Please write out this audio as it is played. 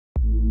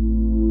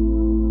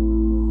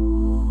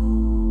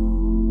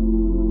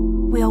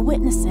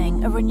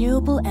witnessing a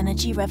renewable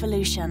energy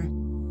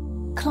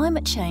revolution.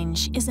 Climate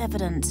change is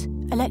evident,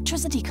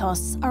 electricity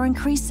costs are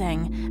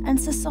increasing, and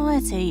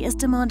society is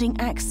demanding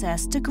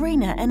access to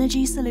greener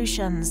energy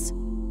solutions.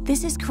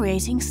 This is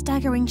creating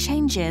staggering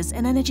changes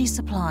in energy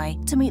supply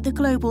to meet the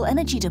global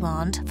energy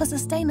demand for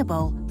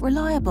sustainable,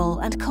 reliable,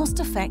 and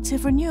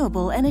cost-effective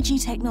renewable energy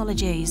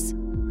technologies.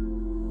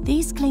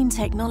 These clean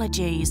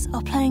technologies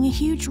are playing a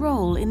huge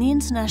role in the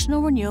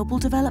International Renewable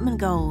Development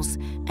Goals,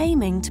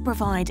 aiming to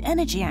provide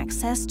energy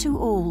access to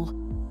all.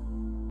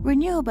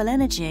 Renewable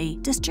energy,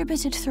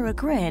 distributed through a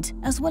grid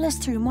as well as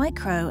through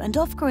micro and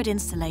off-grid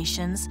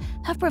installations,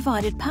 have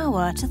provided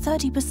power to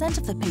 30%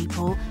 of the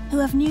people who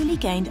have newly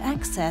gained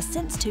access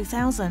since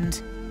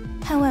 2000.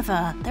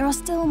 However, there are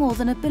still more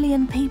than 1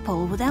 billion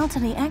people without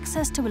any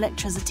access to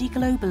electricity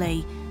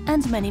globally,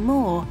 and many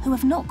more who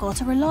have not got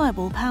a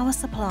reliable power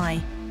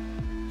supply.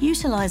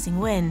 Utilising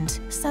wind,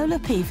 solar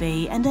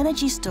PV and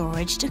energy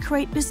storage to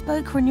create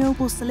bespoke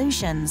renewable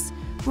solutions,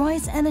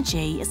 Ryse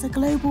Energy is a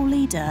global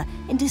leader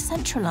in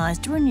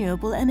decentralised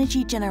renewable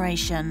energy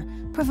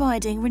generation,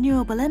 providing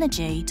renewable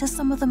energy to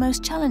some of the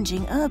most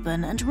challenging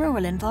urban and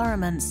rural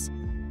environments.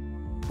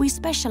 We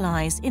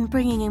specialise in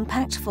bringing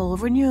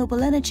impactful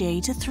renewable energy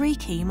to 3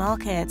 key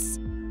markets: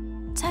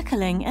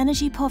 tackling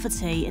energy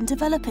poverty in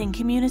developing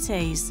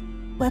communities,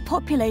 where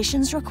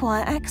populations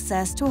require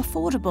access to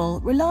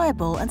affordable,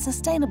 reliable and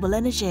sustainable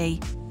energy;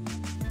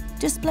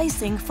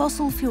 displacing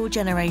fossil fuel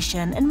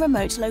generation in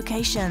remote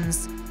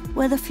locations,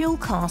 where the fuel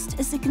cost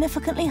is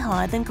significantly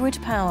higher than grid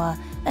power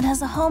and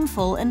has a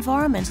harmful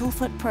environmental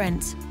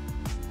footprint;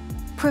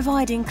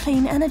 providing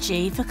clean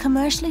energy for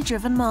commercially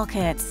driven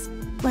markets,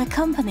 where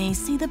companies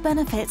see the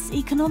benefits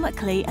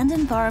economically and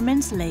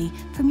environmentally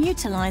from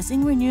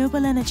utilising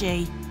renewable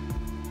energy.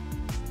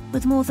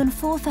 With more than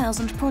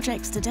 4,000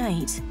 projects to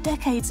date,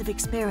 decades of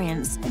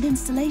experience and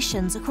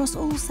installations across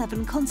all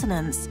 7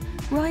 continents,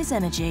 Ryse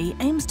Energy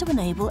aims to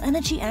enable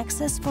energy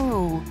access for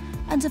all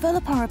and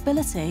develop our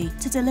ability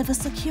to deliver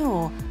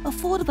secure,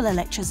 affordable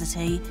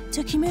electricity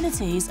to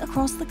communities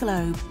across the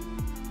globe.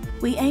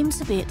 We aim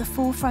to be at the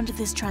forefront of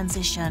this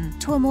transition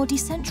to a more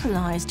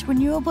decentralised,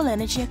 renewable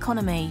energy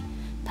economy,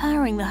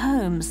 powering the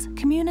homes,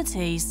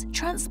 communities,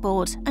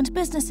 transport and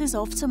businesses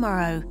of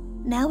tomorrow.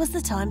 Now is the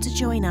time to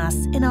join us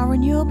in our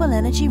renewable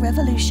energy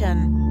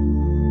revolution.